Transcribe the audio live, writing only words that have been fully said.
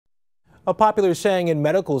A popular saying in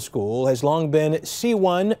medical school has long been see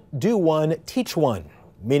one, do one, teach one,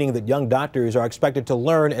 meaning that young doctors are expected to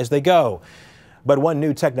learn as they go. But one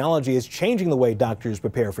new technology is changing the way doctors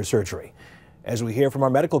prepare for surgery. As we hear from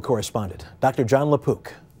our medical correspondent, Dr. Jon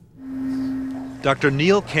LaPook. Dr.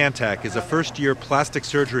 Neil Kantak is a first-year plastic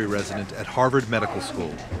surgery resident at Harvard Medical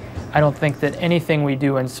School. I don't think that anything we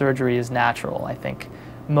do in surgery is natural. I think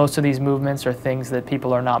most of these movements are things that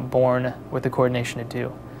people are not born with the coordination to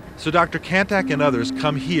do. So Dr. Kantak and others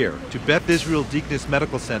come here to Beth Israel Deaconess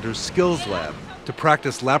Medical Center's Skills Lab to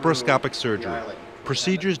practice laparoscopic surgery,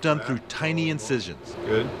 procedures done through tiny incisions.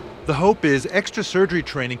 Good. The hope is extra surgery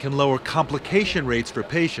training can lower complication rates for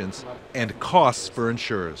patients and costs for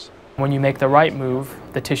insurers. When you make the right move,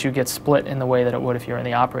 the tissue gets split in the way that it would if you're in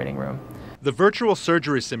the operating room. The virtual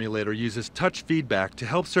surgery simulator uses touch feedback to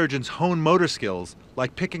help surgeons hone motor skills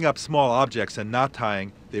like picking up small objects and knot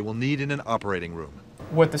tying they will need in an operating room.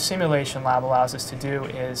 What the simulation lab allows us to do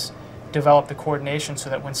is develop the coordination so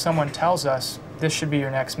that when someone tells us this should be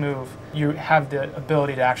your next move, you have the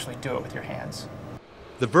ability to actually do it with your hands.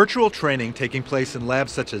 The virtual training taking place in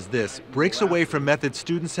labs such as this breaks away from methods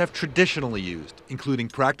students have traditionally used, including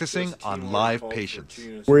practicing on live patients.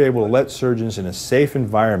 We're able to let surgeons in a safe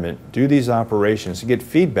environment do these operations to get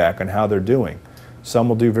feedback on how they're doing. Some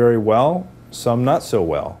will do very well, some not so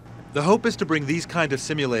well. The hope is to bring these kind of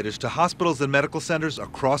simulators to hospitals and medical centers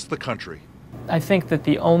across the country. I think that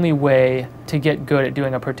the only way to get good at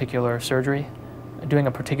doing a particular surgery, doing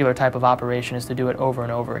a particular type of operation, is to do it over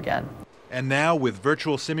and over again. And now, with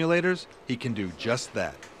virtual simulators, he can do just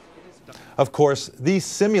that. Of course, these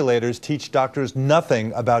simulators teach doctors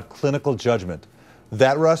nothing about clinical judgment.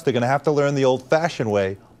 That, Russ, they're going to have to learn the old-fashioned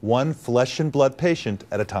way, one flesh and blood patient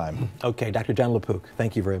at a time. Okay, Dr. Jon LaPook,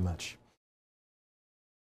 thank you very much.